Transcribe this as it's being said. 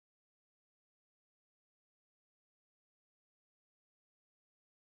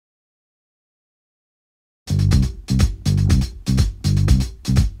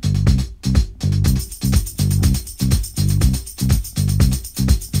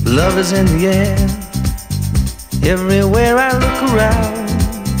Love is in the air, everywhere I look around.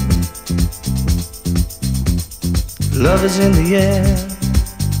 Love is in the air,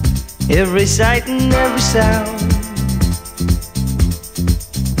 every sight and every sound.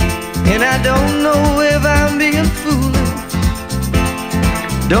 And I don't know if I'm being foolish,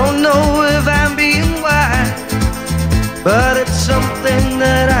 don't know if I'm being wise, but it's something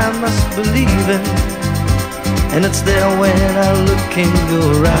that I must believe in, and it's there when I look in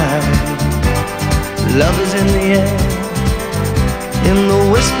your eyes. Love is in the air, in the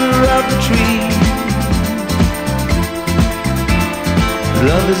whisper of the tree.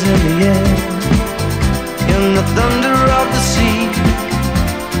 Love is in the air, in the thunder of the sea.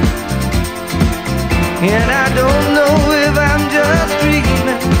 And I don't know if I'm just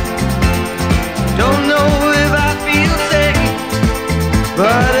dreaming, don't know if I feel safe,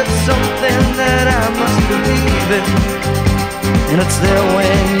 but it's something that I must believe in, and it's there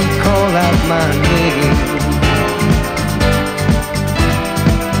when you call out my name.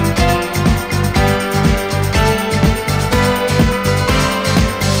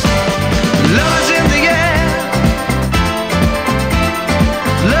 Love is in the air,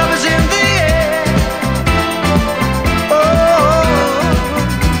 love is in the air. Oh,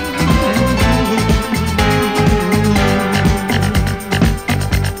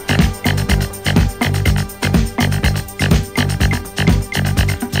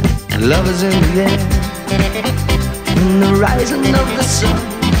 love is in the air, in the rising of the sun.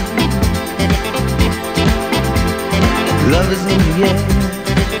 Love is in the air,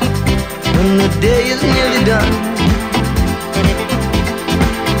 when the day is nearly done.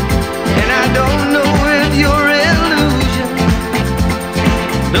 And I don't know if you're illusion,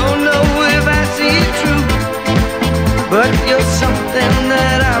 don't know if I see it true, but you're something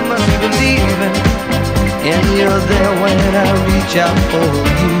that I must believe in, and you're there when I reach out for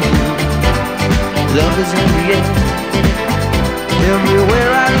you. Love is in the air,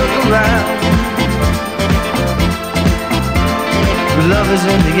 everywhere I look around. Love is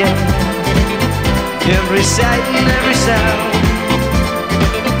in the air, every sight and every sound.